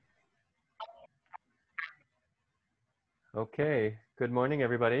Okay, good morning,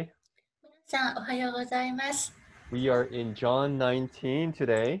 everybody. さん、おはようございます。We are in John 19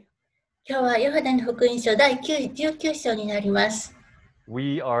 today. 今日はヨハネの福音書第19章になります。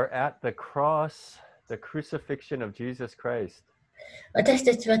We are at the cross, the crucifixion of Jesus Christ. 私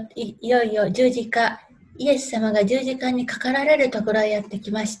たちはいよいよ十字架、イエス様が十字架にかかられるところへやって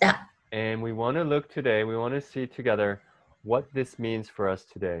きました。And we want to look today, we want to see together what this means for us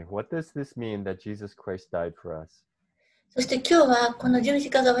today. What does this mean that Jesus Christ died for us? そして今日はこの十字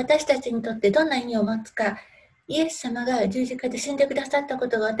架が私たちにとってどんな意味を持つか、イエス様が十字架で死んでくださったこ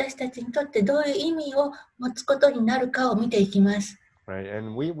とが私たちにとってどういう意味を持つことになるかを見ていきます。Right?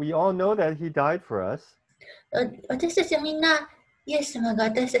 And we all know that he died for us. 私たちはみんなイエス様が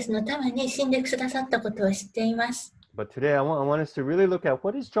私たちのために死んでくださったことを知っています。But today I want us to really look at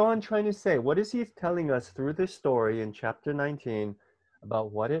what is John trying to say? What is he telling us through this story in chapter 19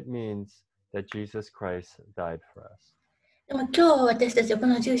 about what it means that Jesus Christ died for us? でも今日私たちはこ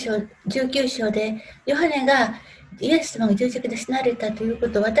の19章で、ヨハネがイエス様が十字架で死なれたというこ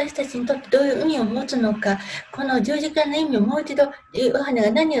とを私たちにとってどういう意味を持つのか、この十字架の意味をもう一度、ヨハネ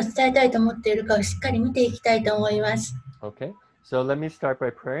が何を伝えたいと思っているかをしっかり見ていきたいと思います。Okay, so let me start by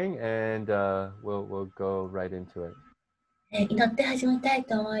praying and we'll go right into it. 祈って始めたい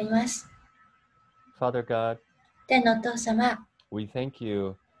と思います。Father God, 天のお父様、we thank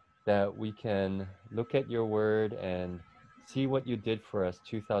you that we can look at your word and see what you did for us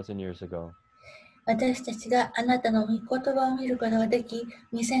 2,000 years ago. 私たちがあなたの御言葉を見ることができ、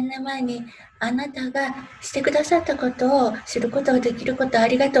2000年前にあなたがしてくださったことを知ることができることをあ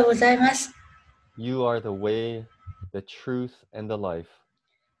りがとうございます。You are the way, the truth, and the life.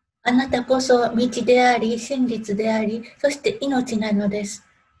 あなたこそ道であり、真実であり、そして命なのです。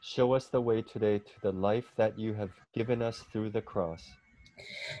Show us the way today to the life that you have given us through the cross.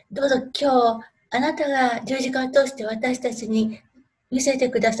 どうぞ今日、あなたが十字架を通して私たちに見せて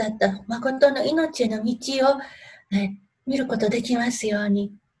くださった誠の命への道を見ることできますよう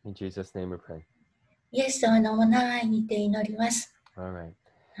に。In Jesus' name we pray. イエス様のお名前にて祈ります。All right.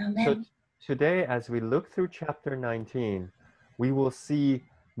 アーメ So ン。today, as we look through chapter 19, we will see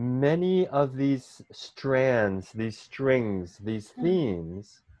many of these strands, these strings, these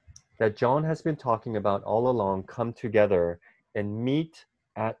themes that John has been talking about all along come together and meet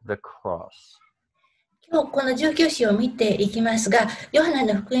at the cross. 今日この19章を見ていきますが、ヨハネ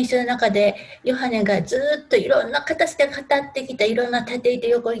の福音書の中で、ヨハネがずっといろんな形で語ってきたいろんな縦糸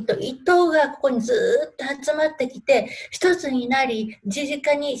横糸、糸がここにずっと集まってきて、一つになり、十字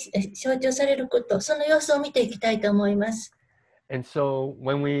架に象徴されること、その様子を見ていきたいと思います。And so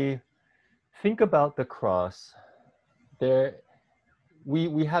when we think about the cross,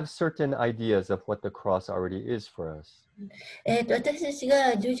 we have certain ideas of what the cross already is for us. 私たち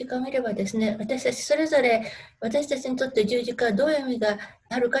が十字架を見ればですね、私たちそれぞれ、私たちにとって十字架はどういう意味が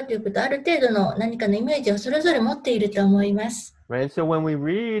あるかということ、ある程度の何かのイメージをそれぞれ持っていると思います。Right? So when we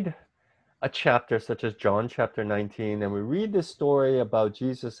read a chapter such as John chapter 19 and we read the story about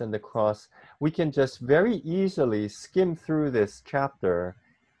Jesus and the cross, we can just very easily skim through this chapter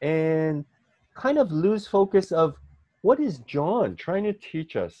and kind of lose focus of what is John trying to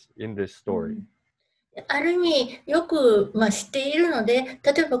teach us in this story. ある意味、よく、知っているので、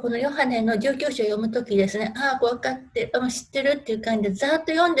例えばこのヨハネの19章を読むときですね、ああ、分かって、知ってるっていう感じで、ざーっ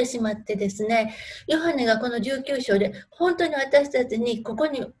と読んでしまってですね、ヨハネがこの19章で、本当に私たちにここ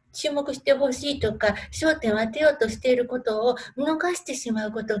に注目してほしいとか、焦点を当てようとしていることを見逃してしま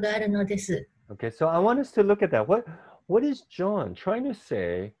うことがあるのです。Okay, so I want us to look at that. What is John trying to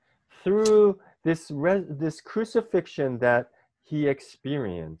say through this crucifixion that he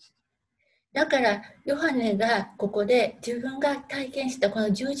experienced? だから、ヨハネがここで自分が体験したこ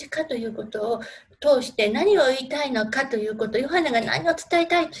の十字架ということを通して何を言いたいのかということ、ヨハネが何を伝え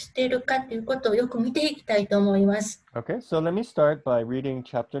たいとしているかということをよく見ていきたいと思います。Okay, so let me start by reading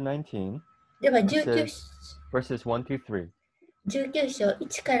chapter 19, では19 verses 1 through 3. 章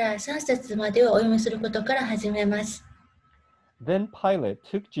1から3節までをお読みすることから始めます。Then Pilate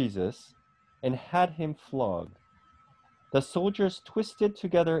took Jesus and had him flogged. The soldiers twisted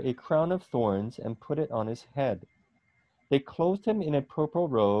together a crown of thorns and put it on his head. They clothed him in a purple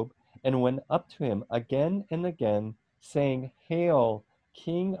robe and went up to him again and again, saying, Hail,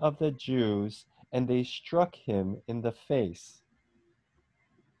 King of the Jews! And they struck him in the face.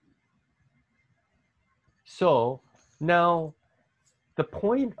 So now the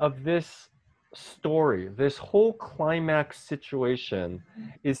point of this story, this whole climax situation,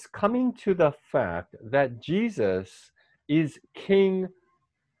 is coming to the fact that Jesus is king,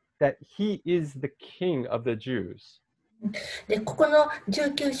 that he is the king of the Jews. で、ここの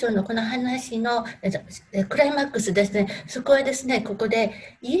19章のこの話のクライマックスですね、そこはですね、ここで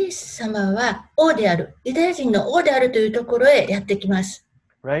イエス様は王である、ユダヤ人の王であるというところへやってきます。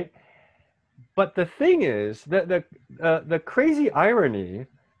Right? But the thing is that the crazy irony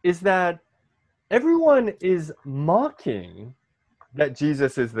is that everyone is mocking that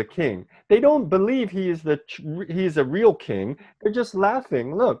Jesus is the king. They don't believe he is a real king. They're just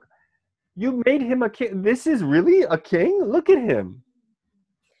laughing. Look, you made him a king. This is really a king? Look at him.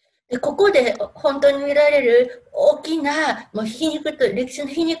 で、ここで本当に見られる大きなもう皮肉と、歴史の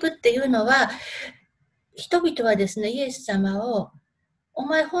皮肉っていうのは、人々はですね、イエス様を、お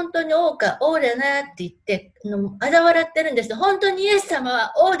前本当に王か、王だなって言って、嘲笑ってるんです。本当にイエス様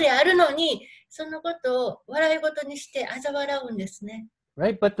は王であるのに、そのことを笑い事にして嘲笑うんですね。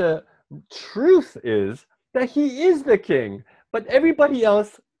Right? But the truth is that he is the king. But everybody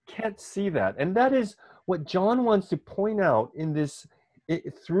else can't see that. And that is what John wants to point out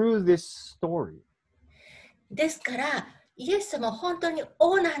through this story. ですから、イエス様は本当に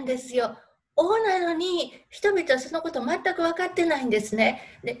王なんですよ。王なのに、人々はそのこと全く分かってないんですね。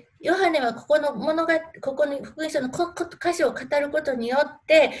で、ヨハネはここのここに福音書の箇所を語ることによっ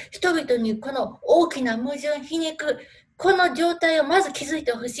て、人々にこの大きな矛盾、皮肉、この状態をまず気づい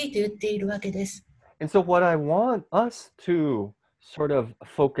てほしいと言っているわけです。And so, what I want us to sort of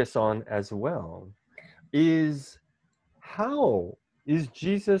focus on as well is how is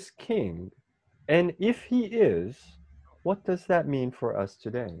Jesus king? And if he is, what does that mean for us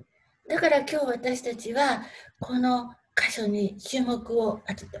today? だから今日私たちはこの箇所に注目を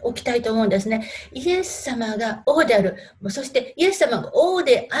置きたいと思うんですね。イエス様が王である。そしてイエス様が王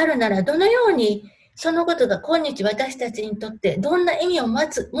であるならどのようにそのことが今日私たちにとってどんな意味を持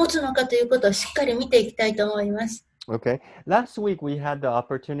つのかということをしっかり見ていきたいと思います。Okay. Last week we had the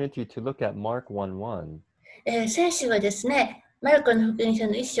opportunity to look at Mark 1:1. 先週はですね、マルコの福音書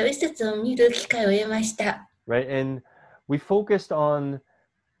の一章一節を見る機会を得ました。Right? And we focused on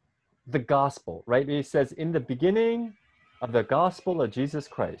the gospel, right? It says in the beginning of the gospel of Jesus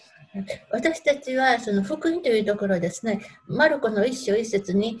Christ. 私たちはその福音というところですね、マルコの一章一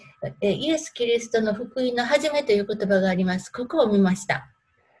節にイエス・キリストの福音の始めという言葉があります。ここを見ました。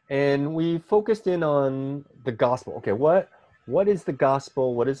And we focused in on the gospel. Okay, what is the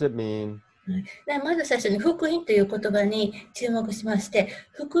gospel? What does it mean? でまず最初に福音という言葉に注目しまして、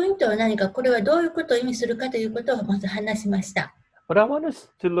福音とは何か、これはどういうことを意味するかということをまず話しました。But I want us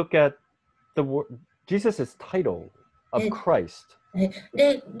to look at Jesus' title of Christ.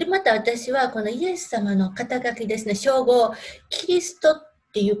 で、また私はこのイエス様の肩書きですね、称号、キリストっ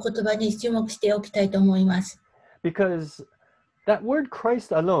ていう言葉に注目しておきたいと思います。Because that word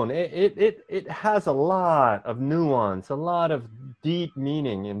Christ alone, it has a lot of nuance, a lot of deep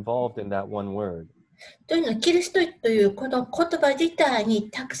meaning involved in that one word. というのは、キリストというこの言葉自体に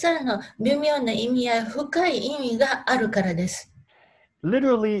たくさんの微妙な意味や深い意味があるからです。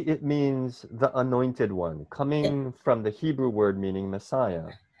Literally, it means the anointed one, coming from the Hebrew word meaning Messiah.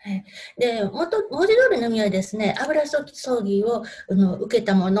 で、文字通りの意味はですね、油注ぎを受け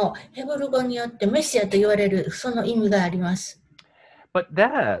たもの、ヘブル語によってメシアと言われるその意味があります。But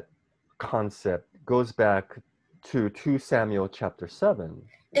that concept goes back to 2 Samuel chapter 7.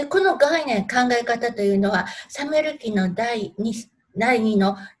 で、この概念、考え方というのは、サムエル記の第2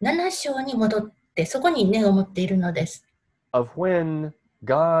の7章に戻って、そこに根を持っているのです。Of when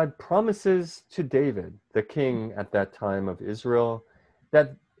God promises to David, the king at that time of Israel,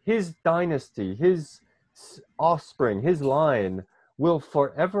 that his dynasty, his offspring, his line will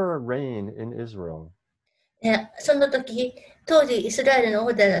forever reign in Israel. その時、当時イスラエルの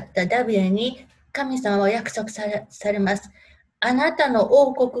王だったダビデに神様は約束されます。あなたの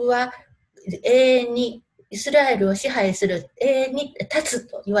王国は永遠にイスラエルを支配する、永遠に立つ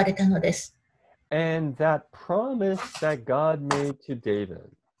と言われたのです。And that promise that God made to David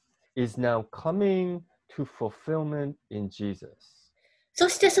is now coming to fulfillment in Jesus. そ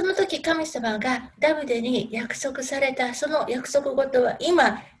してその時神様がダビデに約束されたその約束事は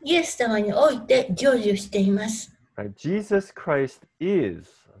今イエス様において成就しています。Right? Jesus Christ is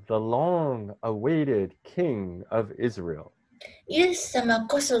the long-awaited King of Israel. イエス様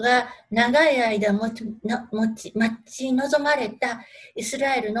こそが長い間待ち望まれたイス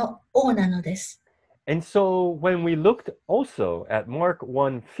ラエルの王なのです。And so when we looked also at Mark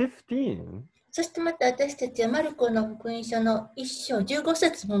 1:15, そしてまた私たちはマルコの福音書の1章15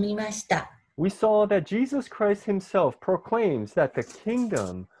節も見ました。we saw that Jesus Christ himself proclaims that the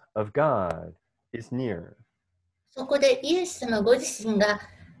kingdom of God is near. そこでイエス様ご自身が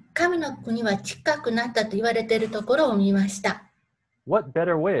神の国は近くなったと言われているところを見ました。What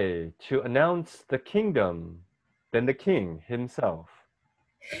better way to announce the kingdom than the king himself.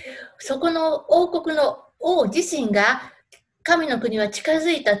 そこの王国の王自身が神の国は近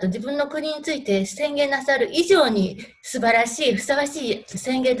づいたと自分の国について宣言なさる以上に素晴らしい、ふさわしい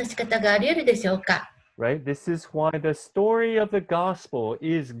宣言の仕方があり得るでしょうか。Right? This is why the story of the gospel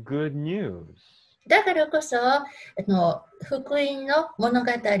is good news. だからこそ、福音の物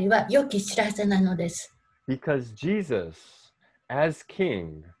語は良き知らせなのです。Because Jesus, as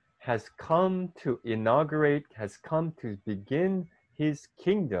king, has come to inaugurate, has come to begin his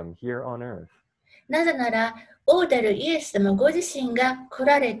kingdom here on earth. なぜなら、王であるイエス様ご自身が来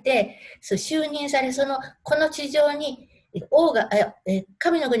られて、就任され、この地上に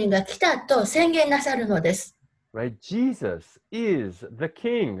神の国が来たと宣言なさるのです。Right? Jesus is the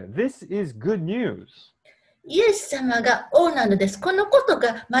king. This is good news. イエス様が王なのです。このこと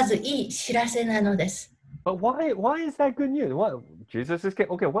がまずいい知らせなのです。But why is that good news? What Jesus is king?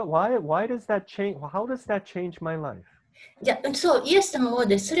 Okay, why does that change? How does that change my life? じゃあ、そう、イエス様王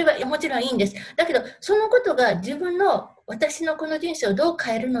です。それはもちろんいいんです。だけど、そのことが私のこの人生をどう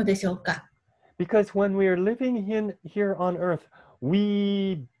変えるのでしょうか。Because when we are living here on earth,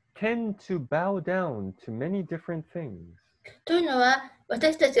 we tend to bow down to many different things. というのは、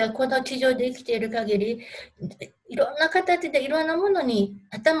私たちがこの地上で生きている限り、いろんな形でいろんなものに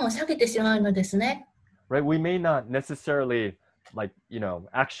頭を下げてしまうのですね。Right? We may not necessarily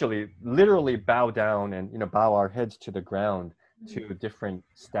actually literally bow down and, bow our heads to the ground to different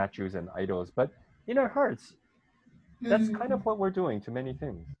statues and idols, but in our hearts, that's kind of what we're doing to many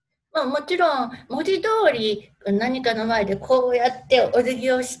things. もちろん、文字通り何かの前でこうやってお辞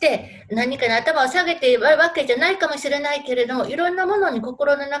儀をして何かに頭を下げているわけじゃないかもしれないけれども、いろんなものに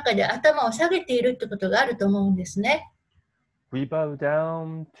心の中で頭を下げているってことがあると思うんですね。We bow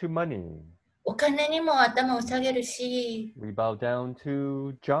down to money. お金にも頭を下げるし、We bow down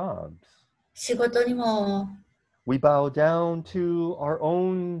to jobs. 仕事にも。We bow down to our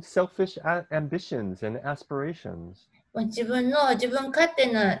own selfish ambitions and aspirations. 自分勝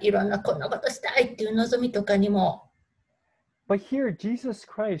手ないろんなこんなことしたいっていう望みとかにも。But here Jesus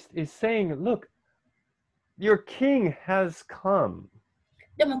Christ is saying, look, your king has come.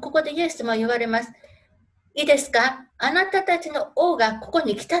 でもここでイエス様は言われます。いいですか？あなたたちの王がここ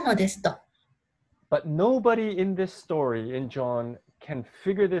に来たのですと。But nobody in this story in John can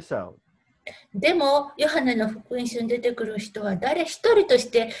figure this out. でも、ヨハネの福音書に出てくる人は誰一人とし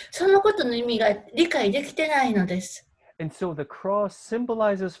てそのことの意味が理解できてないのです。And so the cross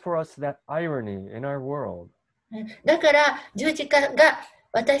symbolizes for us that irony in our world. だから十字架が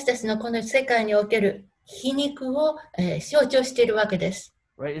私たちのこの世界における皮肉を、象徴しているわけです。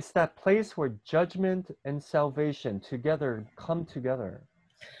Right? It's that place where judgment and salvation together come together.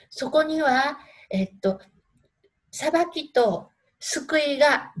 そこには、裁きと救い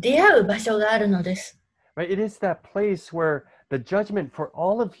が出会う場所があるのです。Right? It is that place where the judgment for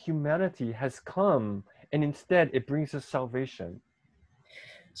all of humanity has come, and instead it brings us salvation.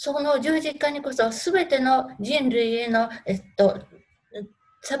 その十字架にこそすべての人類への、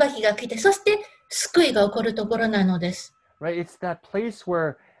裁きが来て、そして救いが起こるところなのです。Right? It's that place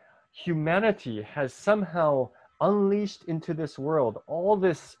where humanity has somehow unleashed into this world all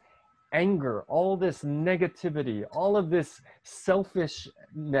this anger, all this negativity, all of this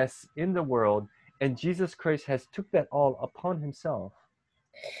selfishness in the world, and Jesus Christ has took that all upon himself.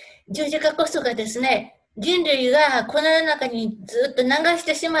 十字架こそがですね、人類がこの世の中にずっと流し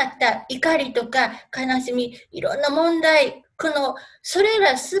てしまった怒りとか悲しみ、いろんな問題、苦悩、それ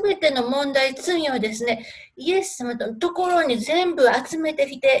らすべての問題、罪をですね、イエス様のところに全部集めて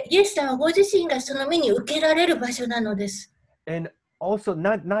きて、イエス様ご自身がその身に受けられる場所なのです。And also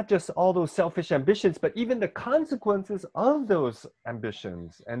not just all those selfish ambitions, but even the consequences of those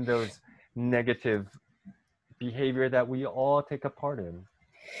ambitions and those negative behavior that we all take a part in.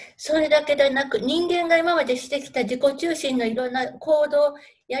 それだけでなく、人間が今までしてきた自己中心のいろんな行動、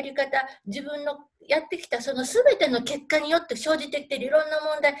やり方、自分のやってきたそのすべての結果によって生じてきているいろんな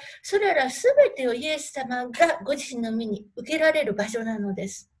問題、それらすべてをイエス様がご自身の身に受けられる場所なので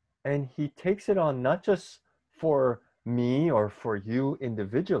す。And he takes it on not just for me or for you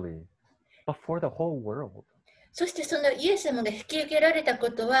individually, but for the whole world. そしてそのイエス様が引き受けられたこ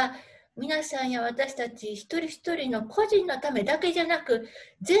とは、皆さんや私たち一人一人の個人のためだけじゃなく、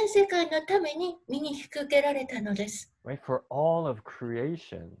全世界のために身に引き受けられたのです。Right? For all of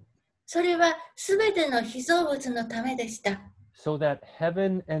creation. それはすべての被造物のためでした。So that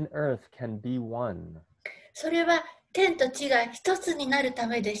heaven and earth can be one. それは天と地が一つになるた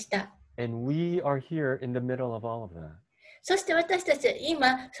めでした。And we are here in the middle of all of that. そして私たちは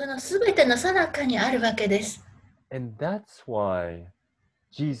今、そのすべての最中にあるわけです。And that's why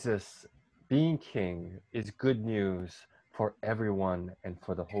Jesus being king is good news for everyone and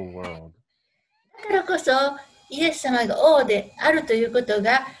for the whole world. だからこそ、イエス様が王であるということ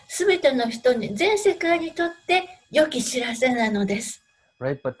が、すべての人に、全世界にとって良き知らせなのです。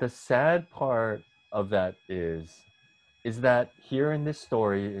Right? But the sad part of that is that here in this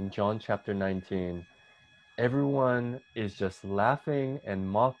story in John chapter 19, everyone is just laughing and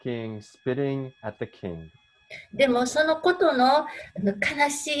mocking, spitting at the king. でも、そのことの悲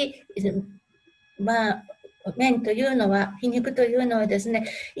しい、面というのは、皮肉というのはですね、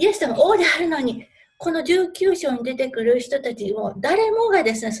イエス様王であるのに、この19章に出てくる人たちも、誰もが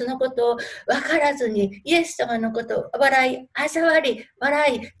ですね、そのことを分からずに、イエス様のことを笑い、あざわり、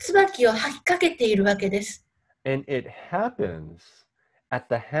笑い、椿を吐きかけているわけです。And it happens at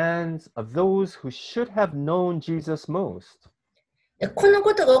the hands of those who should have known Jesus most. この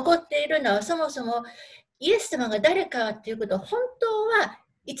ことが起こっているのは、そもそもイエス様が誰かということを本当は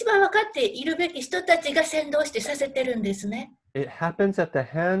一番分かっているべき人たちが先導してさせてるんですね。It happens at the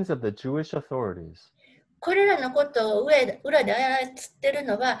hands of the Jewish authorities. これらのことを裏で操ってる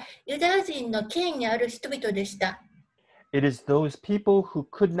のはユダヤ人の権威にある人々でした。It is those people who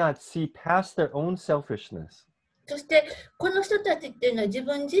could not see past their own selfishness. そしてこの人たちっていうのは自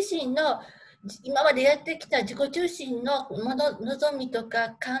分自身の今までやってきた自己中心の望みとか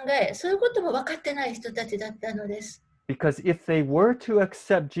考え、そういうことも分かってない人たちだったのです。Because if they were to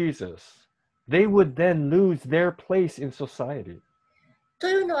accept Jesus, they would then lose their place in society. と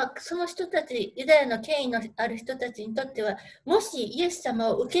いうのは、その人たち、ユダヤの権威のある人たちにとっては、もしイエス様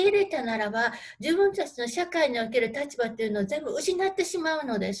を受け入れたならば、自分たちの社会における立場というのを全部失ってしまう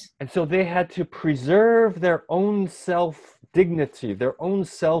のです。And so they had to preserve their own self-dignity, their own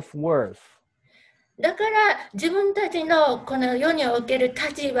self-worth. だから自分たちのこの世における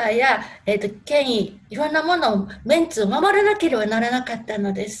立場や、権威、いろんなものを、メンツを守らなければならなかった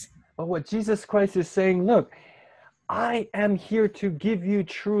のです。But what Jesus Christ is saying, look, I am here to give you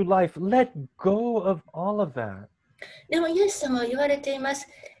true life. Let go of all of that. でもイエス様は言われています。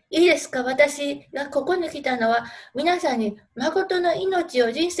いいですか、私がここに来たのは皆さんに誠の命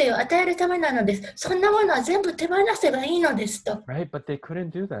を、人生を与えるためなのです。そんなものは全部手放せばいいのですと。Right? But they couldn't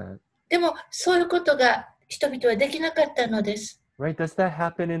do that. でもそういうことが人々はできなかったのです。Right? Does that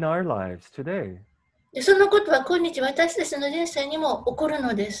happen in our lives today? でそのことは今日私たちの人生にも起こる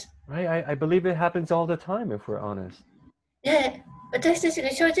のです。Right? I believe it happens all the time if we're honest. で、私たちが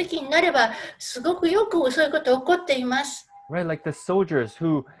正直になれば、すごくよくそういうこと起こっています。Right? Like the soldiers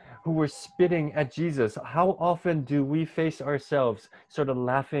who were spitting at Jesus. How often do we face ourselves sort of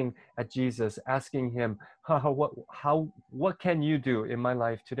laughing at Jesus, asking him, what can you do in my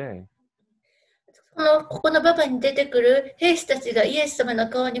life today? ここの場面に出てくる兵士たちがイエス様の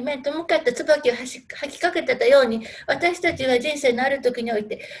顔に面と向かって椿を吐きかけてたように、私たちは人生のある時におい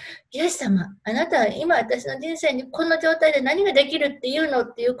て、イエス様、あなたは今私の人生にこの状態で何ができるっていうの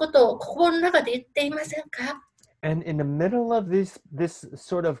っていうことを心の中で言っていませんか？ And in the middle of this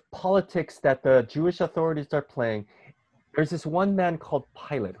sort of politics that the Jewish authorities are playing, there's this one man called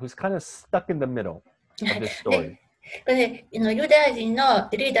Pilate who's kind of stuck in the middle of this story. これユダヤ人の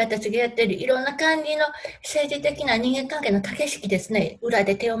リーダーたちがやっているいろんな感じの政治的な人間関係の駆け引きですね。裏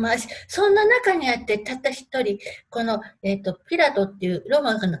で手を回し、そんな中にあってたった一人、この、ピラトっていうロー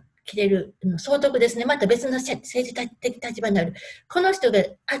マから来ている総督ですね。また別の政治的立場にある。この人が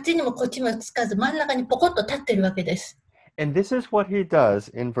あっちにもこっちにもつかず真ん中にポコッと立ってるわけです。And this is what he does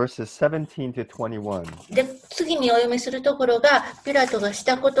in verses 17 to 21. で、次にお読みするところがピラトがし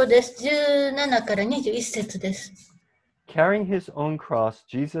たことです。17から21節です。Carrying his own cross,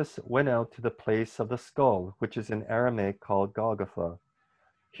 Jesus went out to the place of the skull, which is in Aramaic called Golgotha.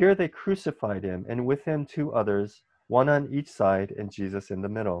 Here they crucified him, and with him 2 others, one on each side, and Jesus in the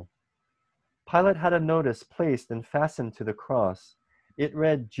middle. Pilate had a notice placed and fastened to the cross. It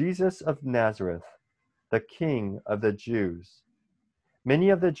read, Jesus of Nazareth, the King of the Jews.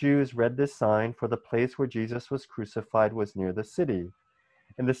 Many of the Jews read this sign, for the place where Jesus was crucified was near the city.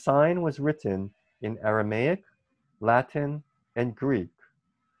 And the sign was written in Aramaic, Latin, and Greek.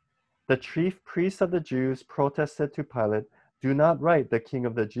 The chief priests of the Jews protested to Pilate, do not write the King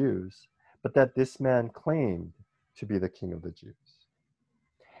of the Jews, but that this man claimed to be the King of the Jews.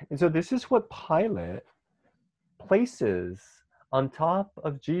 And so this is what Pilate places on top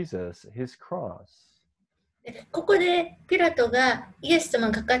of Jesus, his cross. ここでピラトがイエス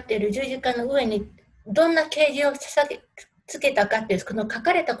様がかかっている十字架の上にどんな啓示をつけたかっていうこの書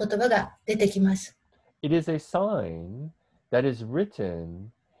かれた言葉が出てきます。It is a sign that is written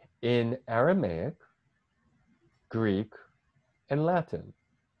in Aramaic, Greek, and Latin.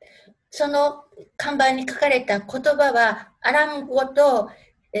 その看板に書かれた言葉はアラム語と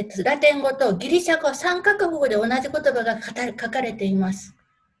ラテン語とギリシャ語3カ国語で同じ言葉が書かれています。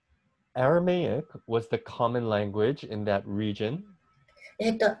Aramaic was the common language in that region.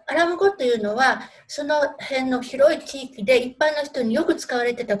 アラム語というのは、その辺の広い地域で一般の人によく使わ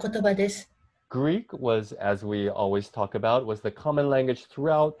れていた言葉です。Greek was, as we always talk about, was the common language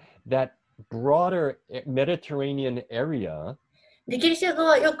throughout that broader Mediterranean area. でギリシャ語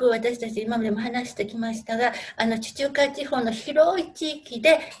はよく私たち今までも話してきましたが、地中海地方の広い地域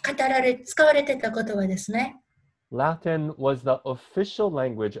で使われていた言葉ですね。Latin was the official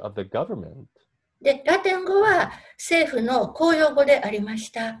language of the government. で、ラテン語は政府の公用語でありまし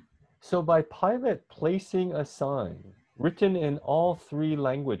た。So by Pilate placing a sign written in all three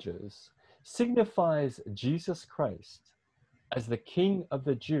languages signifies Jesus Christ as the King of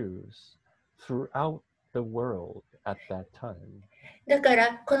the Jews throughout the world at that time. だか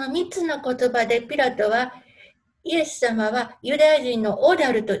ら、この3つの言葉でピラトは、イエス様はユダヤ人の王で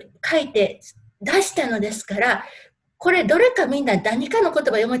あると書いて出したのですから、これどれかみんな何かの言葉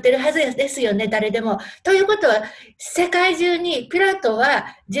読めてるはずですよね、誰でも。ということは、世界中にピラトは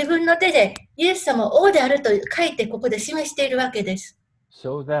自分の手でイエス様王であると書いてここで示しているわけです。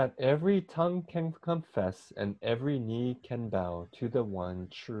So that every tongue can confess and every knee can bow to the one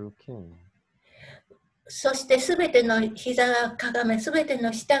true King. そしてすべての膝がかがめ、すべて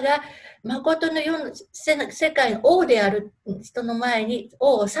の舌が誠の世界の王である人の前に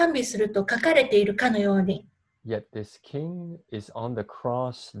王を賛美すると書かれているかのように。Yet this king is on the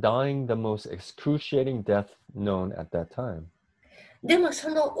cross, dying the most excruciating death known at that time. でもそ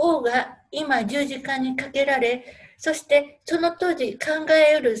の王が今十字架にかけられ、そしてその当時考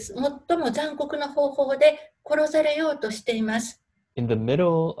えうる最も残酷な方法で殺されようとしています。In the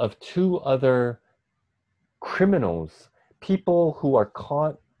middle of two other criminals, people who are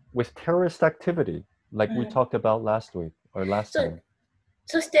caught with terrorist activity, like we talked about last week or last time.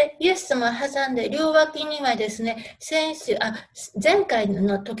 そしてイエス様を挟んで両脇にはですね、前回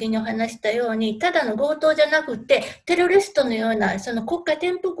の時にお話したように、ただの強盗じゃなくて、テロリストのような、その国家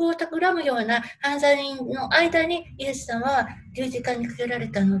転覆を企むような犯罪人の間にイエス様は十字架にかけられ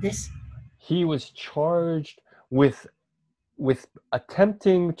たのです。He was charged with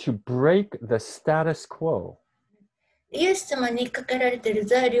attempting to break the status quo. イエス様にかけられている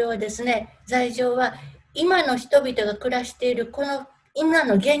罪状は、今の人々が暮らしているこの今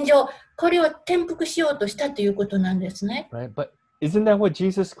の現状、これを転覆しようとしたということなんですね。Right? But isn't that what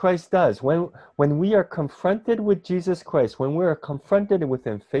Jesus Christ does? When we are confronted with Jesus Christ, when we are confronted with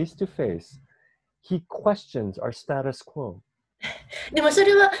him face to face, he questions our status quo. でもそ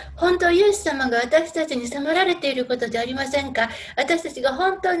れは本当イエス様が私たちに迫られていることじゃありませんか。私たちが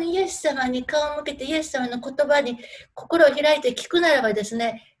本当にイエス様に顔を向けてイエス様の言葉に心を開いて聞くならばです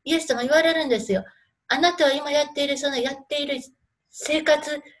ね、イエス様言われるんですよ。あなたは今やっている生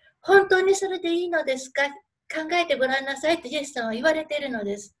活、本当にそれでいいのですか？考えてごらんなさいとイエス様は言われているの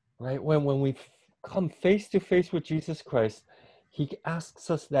です。Right? When we come face to face with Jesus Christ, he asks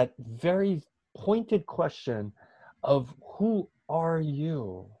us that very pointed question of who are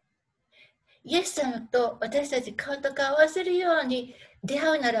you? イエス様と私たち顔と顔を合わせるように出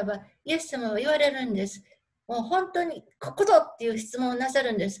会うならば、イエス様は言われるんです。もう本当にここぞっていう質問をなさ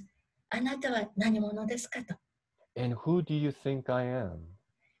るんです。あなたは何者ですかと。And who do you think I am?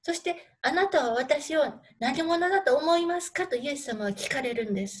 そしてあなたは私を何者だと思いますかとイエス様は聞かれる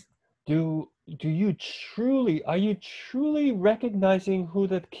んです。Are you truly recognizing who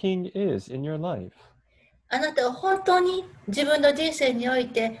the king is in your life? あなたは本当に自分の人生におい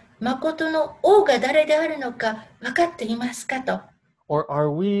て誠の王が誰であるのか分かっていますかと。Or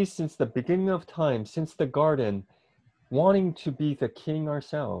are we, since the beginning of time, since the garden, wanting to be the king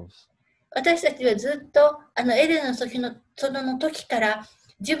ourselves? 私たちはずっとエデンの園の時から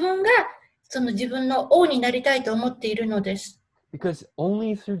自分が自分の王になりたいと思っているのです。Because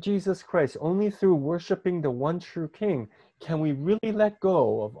only through Jesus Christ, only through worshiping the one true King, can we really let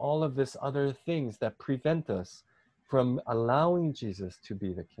go of all of this other things that prevent us from allowing Jesus to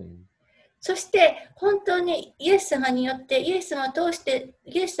be the King. そして本当にイエス様によって、イエス様を通して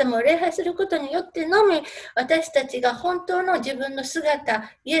イエス様を礼拝することによってのみ、私たちが本当の自分の姿、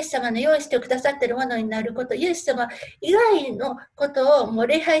イエス様の用意してくださっているものになること、イエス様以外のことをもう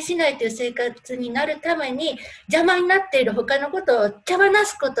礼拝しないという生活になるために、邪魔になっている他のことを手放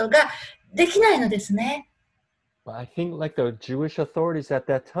すことができないのですね。But I think like the Jewish authorities at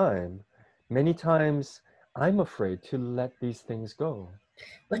that time, many times I'm afraid to let these things go.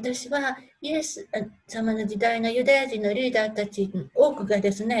 私はイエス様の時代のユダヤ人のリーダーたち多くが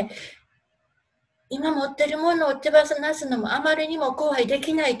ですね、今持っているものを手放すのもあまりにも後悔で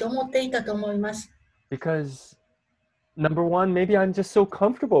きないと思っていたと思います。Because number one, maybe I'm just so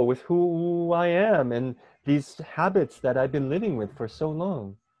comfortable with who I am and these habits that I've been living with for so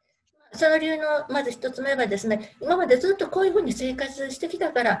long. その理由のまず一つ目はですね、今までずっとこういうふうに生活してき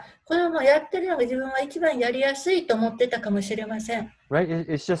たから、これをもうやってるのが自分は一番やりやすいと思ってたかもしれません。Right?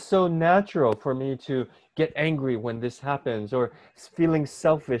 It's just so natural for me to get angry when this happens or feeling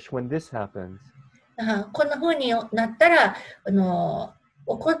selfish when this happens. こんなふうになったら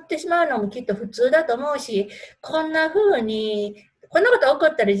怒ってしまうのもきっと普通だと思うし、こんなこと起こ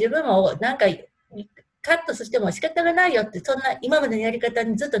ったら自分もなんかカットしても仕方がないよって、そんな今までのやり方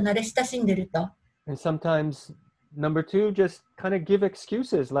にずっと慣れ親しんでると。And sometimes, number two, just kind of give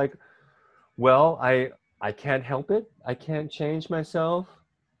excuses like, well, I can't help it. I can't change myself.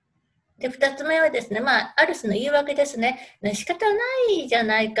 で、二つ目はですね、ある種の言い訳ですね。仕方ないじゃ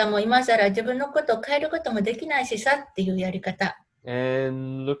ないかも、今更自分のことを変えることもできないしさっていうやり方。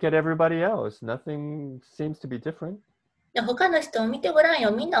And look at everybody else. Nothing seems to be different. で、他の人を見てごらん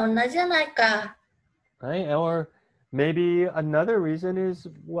よ。みんな同じじゃないか。Right? Or maybe another reason is,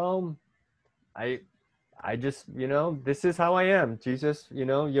 well, I just, this is how I am. Jesus,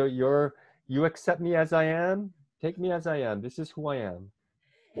 you accept me as I am. Take me as I am. This is who I am.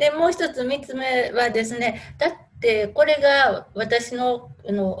 で、もう一つ、三つ目はですね、だってこれが私の、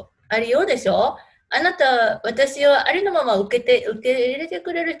ありようでしょ。あなたは私をありのまま受け入れて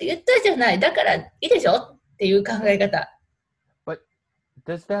くれるって言ったじゃない。だからいいでしょっていう考え方。But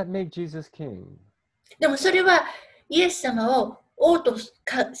does that make Jesus king? でもそれはイエス様を王と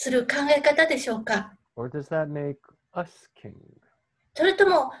する考え方でしょうか。Or does that make us king? それと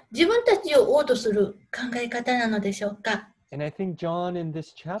も自分たちを王とする考え方なのでしょうか。And I think John in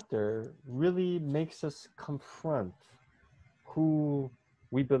this chapter really makes us confront who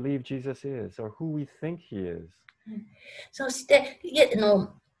we believe Jesus is or who we think he is. そして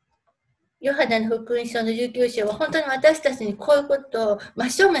ヨハネの福音書の19章は本当に私たちにこういうことを真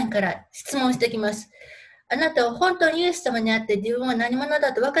正面から質問してきます。あなたは本当にイエス様にあって自分は何者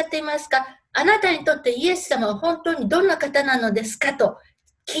だと分かっていますか？あなたにとってイエス様は本当にどんな方なのですかと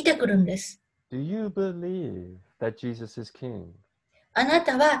聞いてくるんです。Do you believe that Jesus is king? あな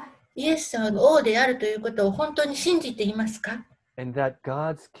たはイエス様が王であるということを本当に信じていますか？ And that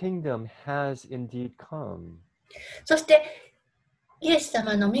God's kingdom has indeed come. そしてイエス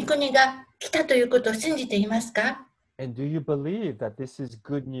様の御国が来たということを信じていますか？ And do you believe that this is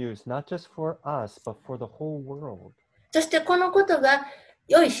good news, not just for us, but for the whole world? そしてこのことが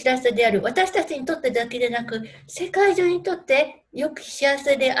良い知らせである。私たちにとってだけでなく、世界中にとって良き幸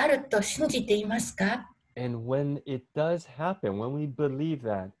せであると信じていますか？ And when it does happen, when we believe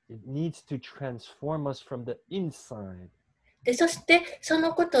that, it needs to transform us from the inside. で、そしてそ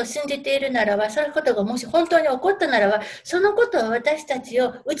のことを信じているならば、そういうことがもし本当に起こったならば、そのことは私たち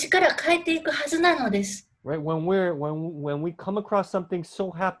を内から変えていくはずなのです。Right? When we come across something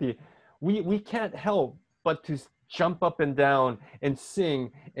so happy, we can't help but to jump up and down and sing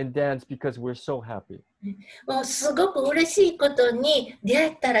and dance because we're so happy. もうすごく嬉しいことに出会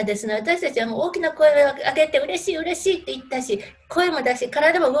ったらですね、私たちはもう大きな声を上げて嬉しい嬉しいって言ったし、声も出し、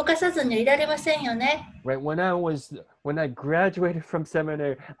体も動かさずにはいられませんよね。Right? When I graduated from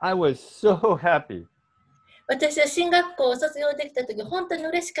seminary, I was so happy. 私は進学校を卒業できた時、本当に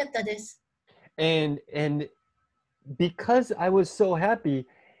嬉しかったです。And because I was so happy,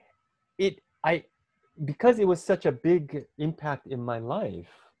 because it was such a big impact in my life,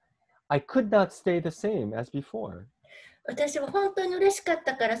 I could not stay the same as before. 私は本当に嬉しかっ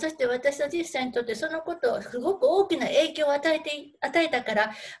たから、そして私の人生にとってそのことをすごく大きな影響を与えたか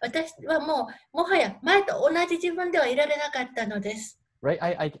ら、私はもはや前と同じ自分ではいられなかったのです。Right?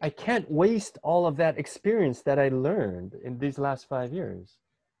 I can't waste all of that experience that I learned in these last 5 years.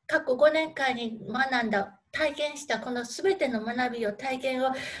 過去5年間に学んだ、体験したこのすべての学びを、体験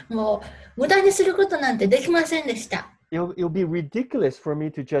をもう無駄にすることなんてできませんでした。It'll be ridiculous for me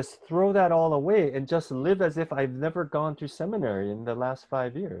to just throw that all away and just live as if I've never gone to seminary in the last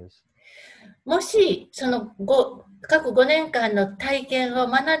 5 years. もしその過去5年間の体験を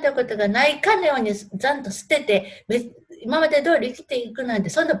学んだことがないかのようにざんと捨てて今まで通り生きていくなんて、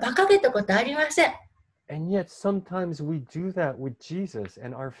そんな馬鹿げたことありません。And yet sometimes we do that with Jesus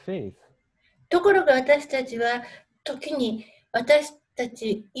and our faith. ところが私たちは時に私た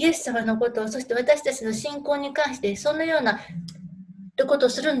ちイエス様のことを、そして私たちの信仰に関してそのようなことを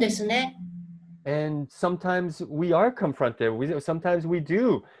するんですね。And sometimes we are confronted. Sometimes we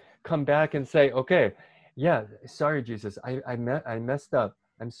do come back and say, okay, yeah, sorry, Jesus, I messed up.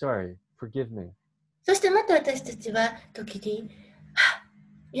 I'm sorry. Forgive me. そしてまた私たちは時に、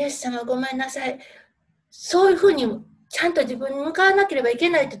イエス様ごめんなさい。そういうふうにちゃんと自分に向かわなければいけ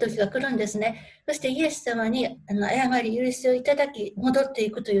ないという時が来るんですね。そしてイエス様に謝り、許しをいただき、戻って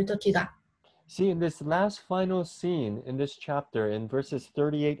いくという時が。See, in this last final scene in this chapter, in verses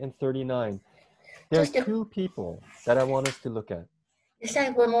 38 and 39, there そ are して two people that I want us to look at.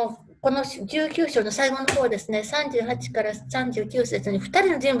 最後のこの19章の最後の方ですね、38から39節に2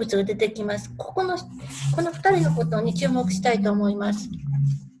人の人物が出てきます。この2人のことに注目したいと思います。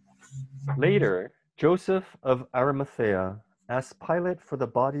Later, Joseph of Arimathea asked Pilate for the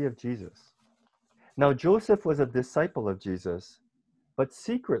body of Jesus. Now Joseph was a disciple of Jesus, but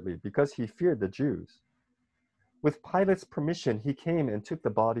secretly because he feared the Jews. With Pilate's permission, he came and took the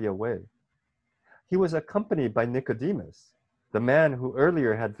body away. He was accompanied by Nicodemus, the man who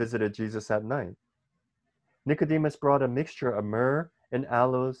earlier had visited Jesus at night. Nicodemus brought a mixture of myrrh and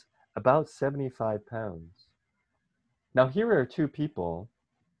aloes, about 75 pounds. Now here are two people,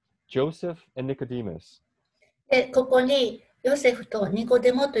 Joseph and Nicodemus. で、ここにヨセフとニコ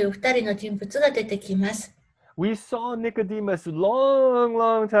デモという2人の人物が出てきます。We saw Nicodemus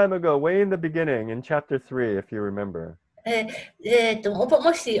long time ago, way in the beginning, in chapter 3, if you remember.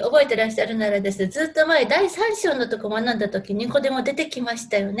 もし覚えてらっしゃるならですね、ずっと前、第3章のとこ学んだとき、ニコデモ出てきまし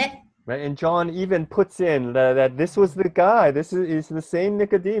たよね。Right? And John even puts in that this was the guy, this is the same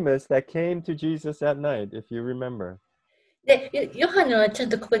Nicodemus that came to Jesus at night, if you remember. で、ヨハネはちゃん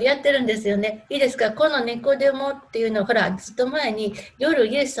とここでやってるんですよね。いいですか、このニコデモっていうのは、ほら、ずっと前に夜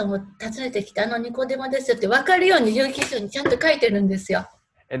イエスさんを訪ねてきたあのニコデモですよって分かるように19章にちゃんと書いてるんですよ。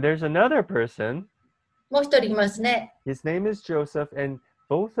And there's another person. もう一人いますね。His name is Joseph, and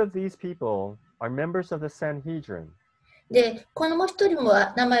both of these people are members of the Sanhedrin. で、このもう一人も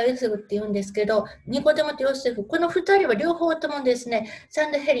名前をヨセフって言うんですけど、ニコデモとヨセフ、この二人は両方ともですね、サ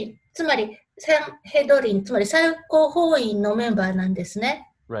ンヘリ、つまりサンヘドリン、つまり最高法院のメンバーなんですね。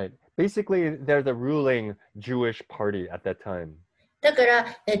Right. Basically, they're the ruling Jewish party at that time. だから、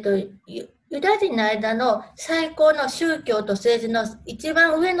ユダヤ人の間の最高の宗教と政治の一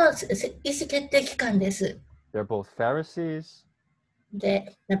番上の意思決定機関です。They're both Pharisees.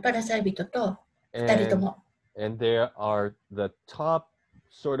 で、パラサイ人と二人とも。And they are the top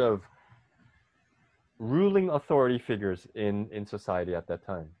sort of ruling authority figures in society at that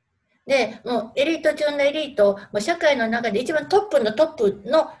time. で、もうエリート中のエリート、もう社会の中で一番トップのトップ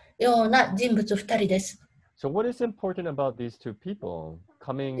のような人物二人です。So what is important about these two people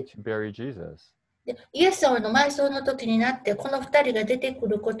coming to bury Jesus? でイエス様の埋葬の時になって、この二人が出てく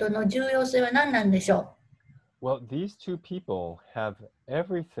ることの重要性は何なんでしょう Well, these two people have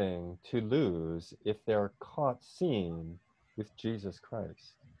everything to lose if they are caught seen with Jesus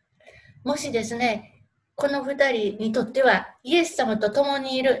Christ. もしですね、この二人にとってはイエス様と共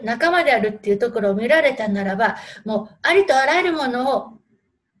にいる仲間であるっていうところを見られたならば、もうありとあらゆるものを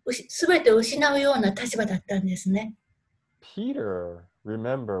全て失うような立場だったんですね。Peter,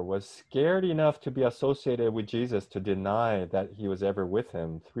 remember, was scared enough to be associated with Jesus to deny that he was ever with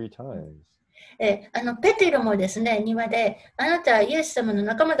him 3 times. ペテロもですね、庭で、あなたはイエス様の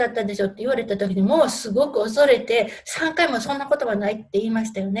仲間だったでしょって言われた時に、もうすごく恐れて、3回もそんなことはないって言いま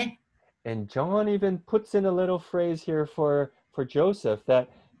したよね。And John even puts in a little phrase here for Joseph that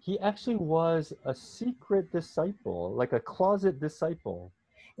he actually was a secret disciple, like a closet disciple.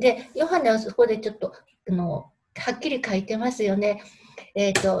 で、ヨハネはそこでちょっとはっきり書いてますよね。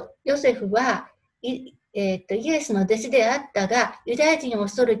ヨセフはイエスの弟子であったが、ユダヤ人を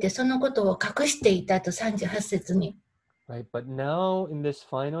恐れてそのことを隠していたと38節に。Right, but now in this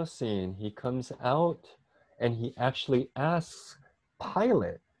final scene, he comes out and he actually asks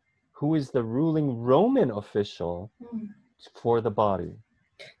Pilate, who is the ruling Roman official, for the body.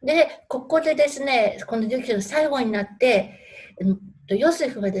 で、ここでですね、この19章の最後になって、ヨセ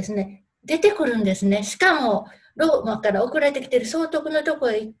フがですね、出てくるんですね。しかも、ローマから送られてきている総督のとこ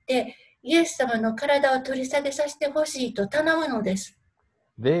ろへ行って、イエス様の体を取り下げさせてほしいと頼むのです。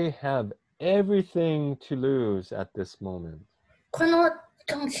They have everything to lose at this moment. この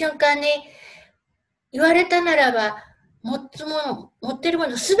瞬間に言われたならば、持っているも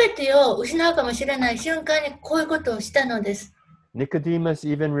のすべてを失うかもしれない瞬間にこういうことをしたのです。Nicodemus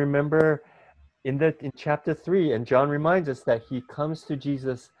even remember in chapter 3, and John reminds us that he comes to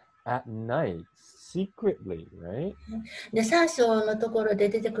Jesus at night, secretly, right? で、3章のところで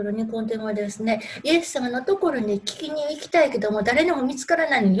出てくるニコデモはですね、イエス様のところに聞きに行きたいけども、誰にも見つから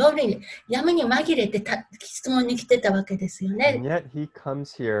ないように闇に紛れて質問に来てたわけですよね。And yet he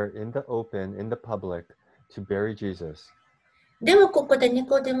comes here in the open, in the public, to bury Jesus. でもここでニ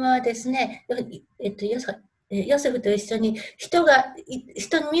コデモはですね、ヨセフと一緒に人に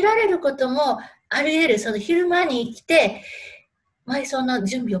見られることもあり得る、その昼間に来て、埋葬の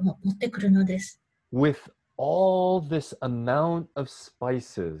準備を持ってくるのです。With all this amount of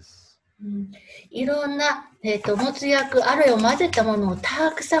spices. いろんな、もつ薬、あるいは混ぜたものを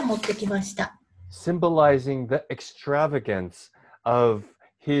たくさん持ってきました。Symbolizing the extravagance of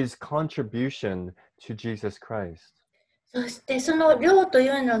his contribution to Jesus Christ. そしてその量とい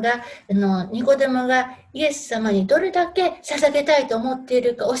うのが、ニコデモがイエス様にどれだけ捧げたいと思ってい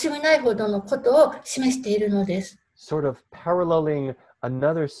るか惜しみないほどのことを示しているのです。Sort of paralleling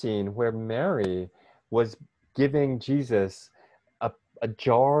another scene where Mary was giving Jesus a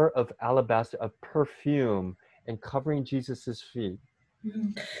jar of alabaster, of perfume, and covering Jesus' feet.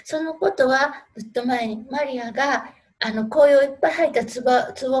 そのことはずっと前にマリアが香油をいっぱい入った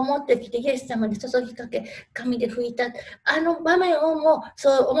壺を持ってきてイエス様に注ぎかけ紙で拭いた場面をも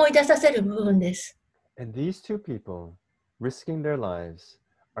そう思い出させる部分です。And these two people, risking their lives,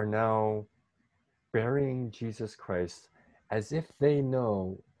 are now burying Jesus Christ as if they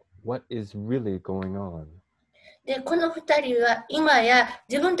know what is really going on. でこの二人は今や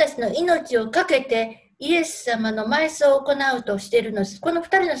自分たちの命を懸けてイエス様の埋葬を行うとしているのです。この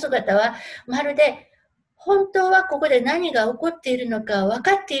二人の姿はまるで本当はここで何が起こっているのか分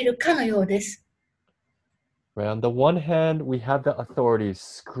かっているかのようです。Right? On the one hand, we have the authorities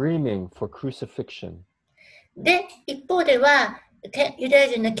screaming for crucifixion. で、一方ではユダヤ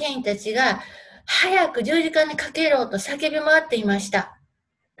人の権威たちが早く十字架にかけろと叫び回っていました。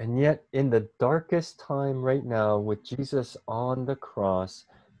And yet, in the darkest time right now, with Jesus on the cross,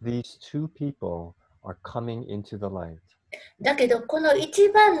 these two people are coming into the light. だけど、この一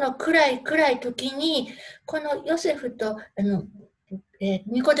番の暗い時に、このヨセフと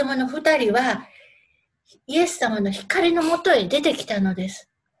ニコデモの二人は、イエス様の光のもとへ出てきたのです。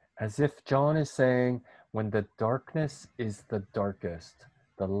As if John is saying, when the darkness is the darkest,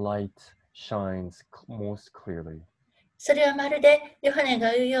 the light shines most clearly. それはまるでヨハネ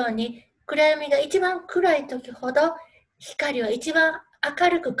が言うように、暗闇が一番暗い時ほど、光は一番明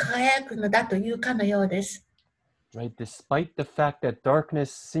るく輝くのだというかのようです。Right? Despite the fact that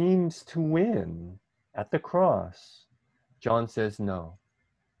darkness seems to win at the cross, John says, no,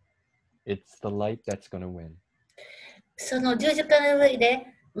 it's the light that's going to win. その十字架の上で、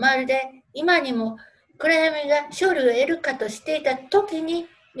まるで今にも暗闇が勝利を得るかとしていた時に、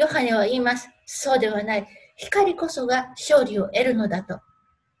ヨハネは言います。そうではない。光こそが勝利を得るのだと。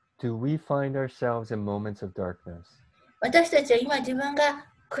Do we find ourselves in moments of darkness? 私たちは今自分が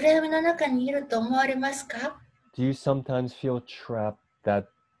暗闇の中にいると思われますか？ Do you sometimes feel trapped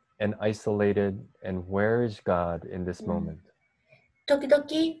and isolated, and where is God in this moment? 時々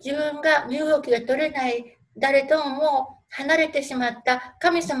自分が身動きが取れない、誰とも離れてしまった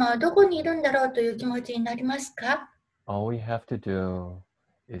神様はどこにいるんだろうという気持ちになりますか？ All we have to do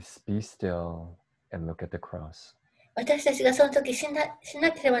is be still and look at the cross. 私たちがその時し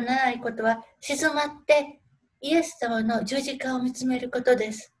なければならないことは静まってイエス様の十字架を見つめること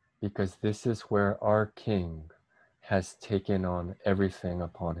です。Because this is where our King has taken on everything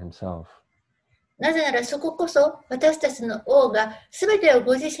upon himself. なぜならそここそ私たちの王が全てを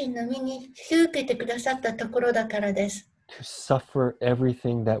ご自身の身に引き受けてくださったところだからです。To suffer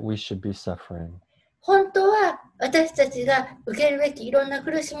everything that we should be suffering. 本当は私たちが受けるべきいろんな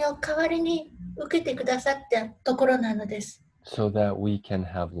苦しみを代わりに受けてくださったところなのです。So that we can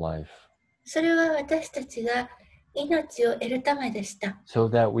have life. それは私たちが命を得るためでした。So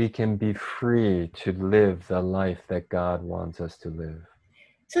that we can be free to live the life that God wants us to live.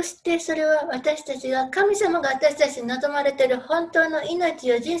 そしてそれは私たちが神様が私たちに望まれている本当の命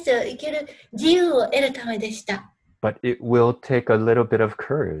や人生を生きる自由を得るためでした。But it will take a little bit of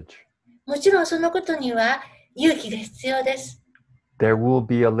courage. もちろんそのことには勇気が必要です。There will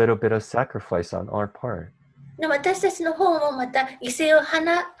be a little bit of sacrifice on our part. でも私たちの方もまた犠牲を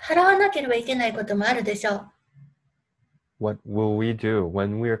払わなければいけないこともあるでしょう。What will we do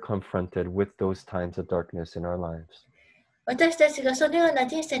when we are confronted with those times of darkness in our lives? 私たちがそのような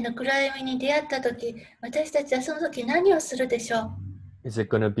人生の暗闇に出会ったとき、私たちはその時何をするでしょう？ Is it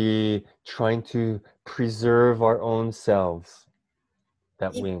going to be trying to preserve our own selves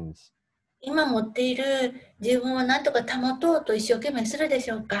that wins? 今持っている自分を何とか保とうと一生懸命するで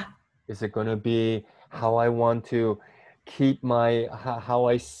しょうか？ Is it going to be how I want to keep how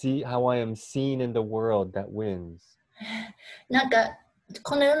I am seen in the world that wins? なんか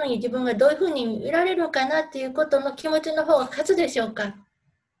この世に自分がどういうふうに見られるのかなっていうことの気持ちの方が勝つでしょうか？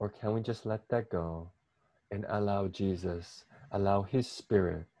 Or can we just let that go and allow His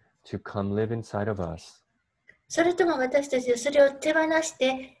Spirit to come live inside of us? それとも私たちはそれを手放し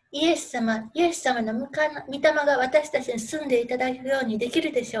てイエス様の御霊が私たちに住んでいただくようにでき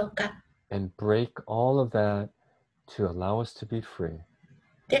るでしょうか？ And break all of that to allow us to be free.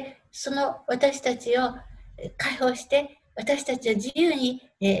 で、その私たちを解放して、私たちを自由に、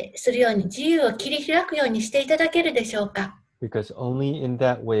するように、自由を切り開くようにしていただけるでしょうか。Because only in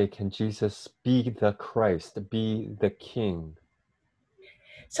that way can Jesus be the Christ, be the King.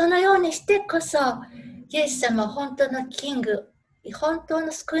 そのようにしてこそ、イエス様は本当のキング、本当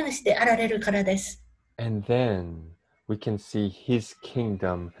の救い主であられるからです。And then we can see his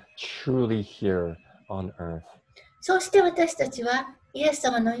kingdom truly here on earth. そして私たちはイエス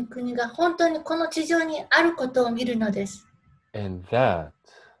様の御国が本当にこの地上にあることを見るのです。And that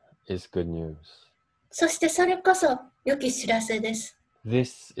is good news. そしてそれこそ良き知らせです。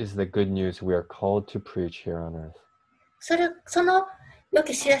This is the good news we are called to preach here on earth. その良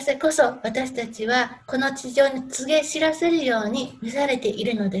き知らせこそ私たちはこの地上に告げ知らせるように召されてい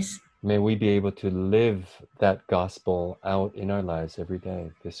るのです。May we be able to live that gospel out in our lives every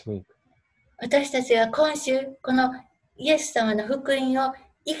day this week. 私たちが今週このイエス様の福音を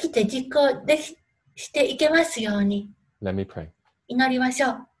生きて実行していけますように。Let me pray. 祈りましょ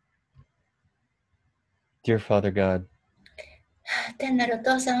う。Dear Father God, 天なるお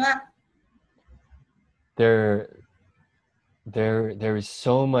父様、there is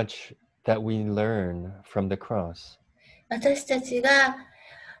so much that we learn from the cross. 私たちが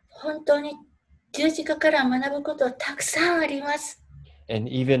本当に十字架から学ぶことたくさんあります。And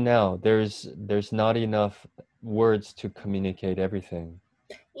even now, there's not enough words to communicate everything.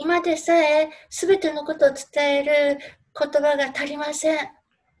 今でさえ全てのことを伝える言葉が足りません。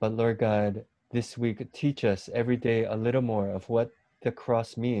But Lord God, this week teach us every day a little more of what the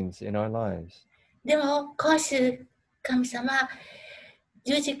cross means in our lives. でも今週、神様、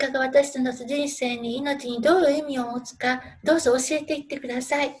十字架が私たちの人生に、命にどういう意味を持つか、どうぞ教えていってくだ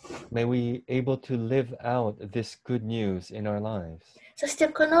さい。May we able to live out this good news in our lives. そして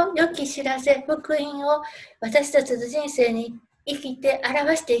この良き知らせ、福音を私たちの人生に生きて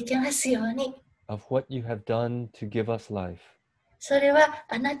表していけますように。Of what you have done to give us life. それは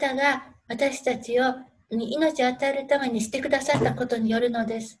あなたが私たちに命を与えるためにしてくださったことによるの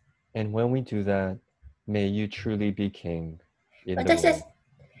です。And when we do that, may you truly be king in the 私 world.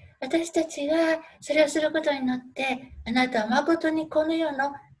 たちがそれをすることによって、あなたは誠にこの世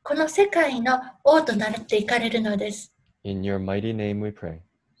の、この世界の王となっていかれるのです。In your mighty name we pray.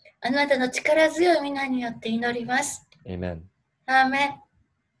 あなたの力強い皆によって祈ります。Amen. アーメン。